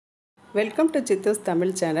Welcome to சித்தூஸ் Tamil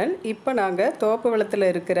channel. இப்போ நாங்கள் தோப்புவளத்தில்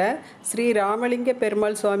இருக்கிற ஸ்ரீ ராமலிங்க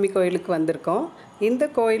பெருமாள் சுவாமி கோயிலுக்கு வந்திருக்கோம். இந்த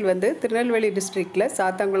கோயில் திருநெல்வேலி டிஸ்ட்ரிக்டில்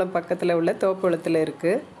சாத்தாங்குளம் பக்கத்தில் உள்ள தோப்புவளத்தில்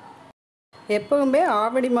இருக்குது. எப்போவுமே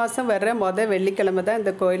ஆவணி மாதம் வர்ற வெள்ளிக்கிழமை தான்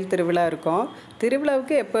இந்த கோயில் திருவிழா இருக்கும்.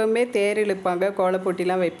 திருவிழாவுக்கு எப்போவுமே தேர் இழுப்பாங்க,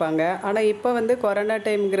 கோலப்போட்டிலாம் வைப்பாங்க. ஆனால் இப்போ கொரோனா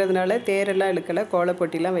டைம்ங்கிறதுனால தேரெல்லாம் இழுக்கலை,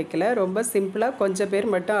 கோலப்போட்டிலாம் வைக்கல. ரொம்ப சிம்பிளாக கொஞ்சம்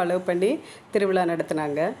பேர் மட்டும் அலோவ் பண்ணி திருவிழா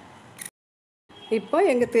நடத்துனாங்க. இப்போ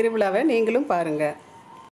எங்கள் திருவிழாவை நீங்களும் பாருங்கள்.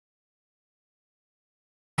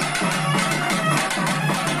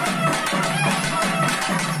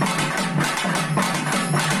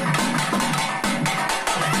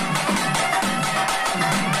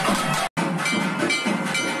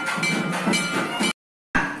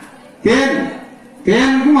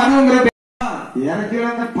 தேனுக்கும் அதுங்கிற எனக்கு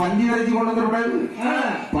பன்னி அரிசி கொண்டு வந்துடக்கூடாது.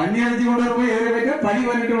 பன்னி அரிசி கொண்டு வரும்போது எதிர வைக்க பனி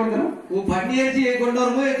பண்ணிட்டு வந்துடும். பன்னி அரிசி கொண்டு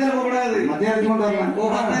வரும்போது எத்தனை போகக்கூடாது. மத்திய அரிசி கொண்டு வரலாம்.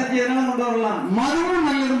 மத்திய அரிசி எதனால கொண்டு வரலாம். மதுவும்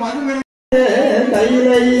நல்லது. மது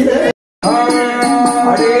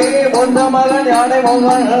அடே பொந்த மகன் யானை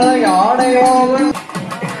மோகன் யானை மோகன்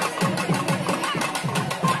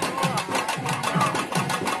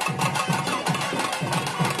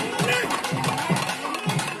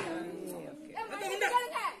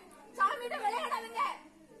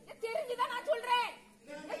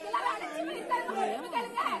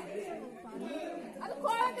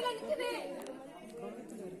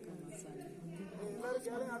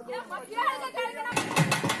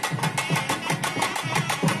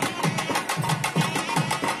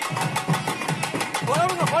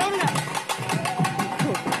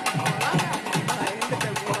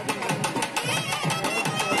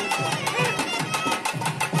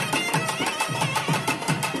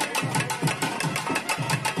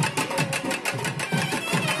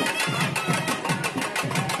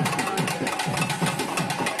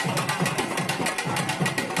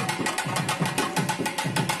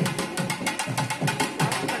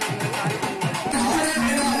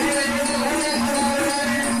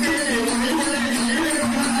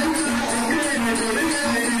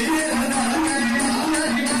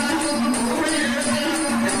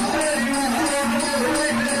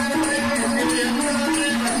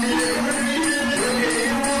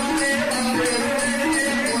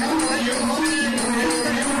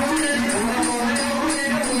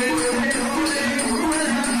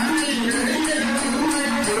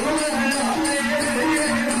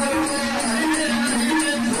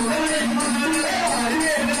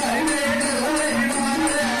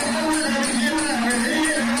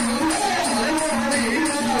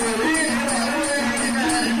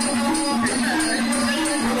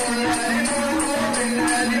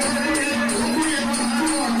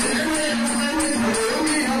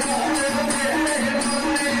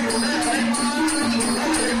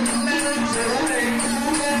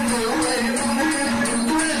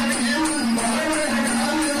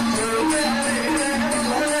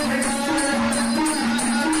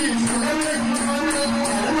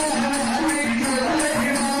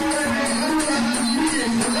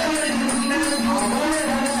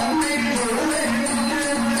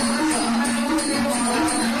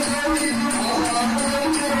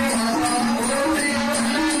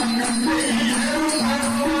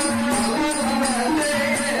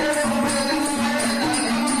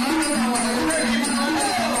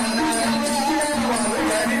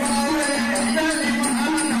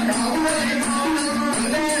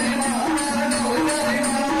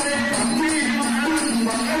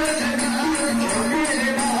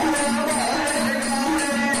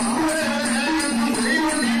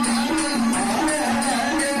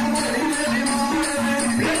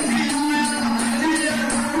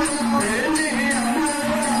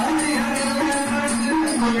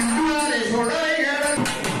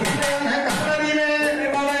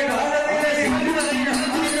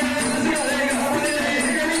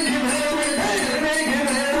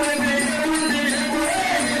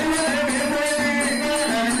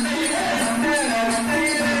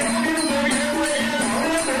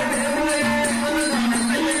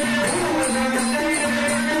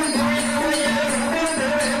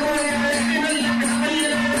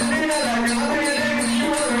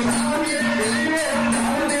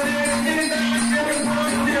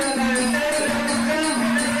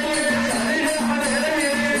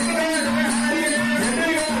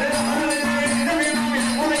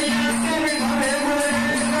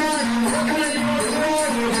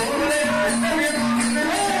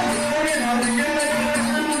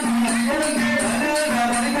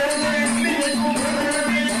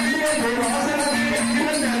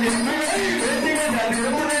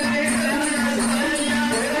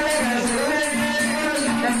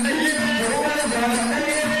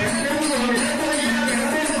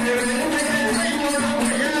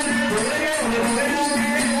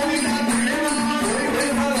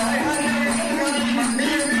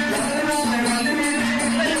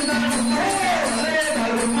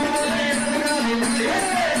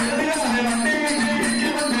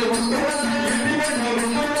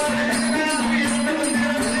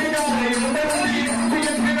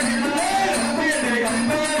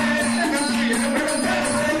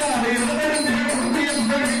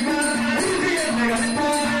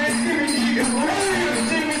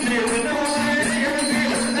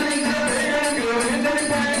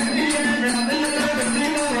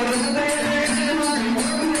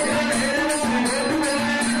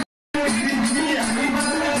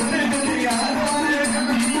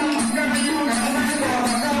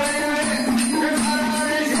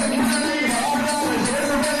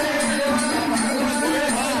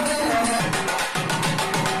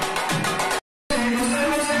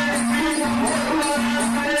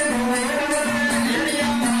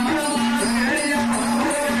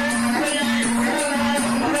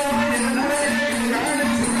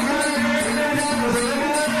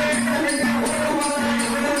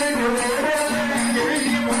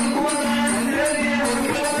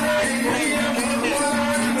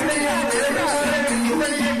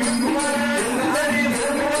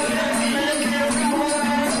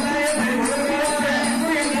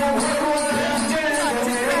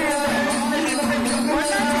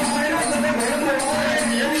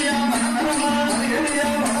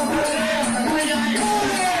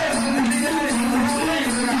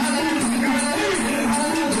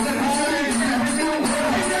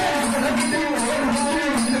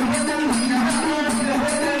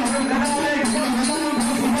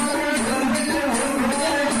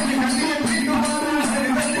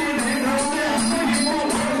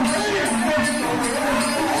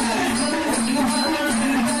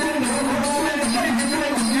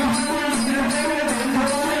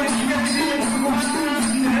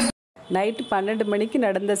நைட்டு 12 மணிக்கு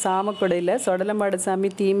நடந்த சாமக்கொடையில் சொடலமாடு சாமி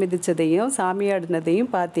தீ மிதித்ததையும் சாமி ஆடினதையும்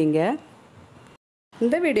பார்த்தீங்க.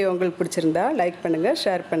 இந்த வீடியோ உங்களுக்கு பிடிச்சிருந்தா லைக் பண்ணுங்கள்,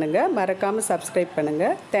 ஷேர் பண்ணுங்கள், மறக்காமல் சப்ஸ்கிரைப்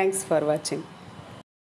பண்ணுங்கள். தேங்க்ஸ் ஃபார் வாட்சிங்.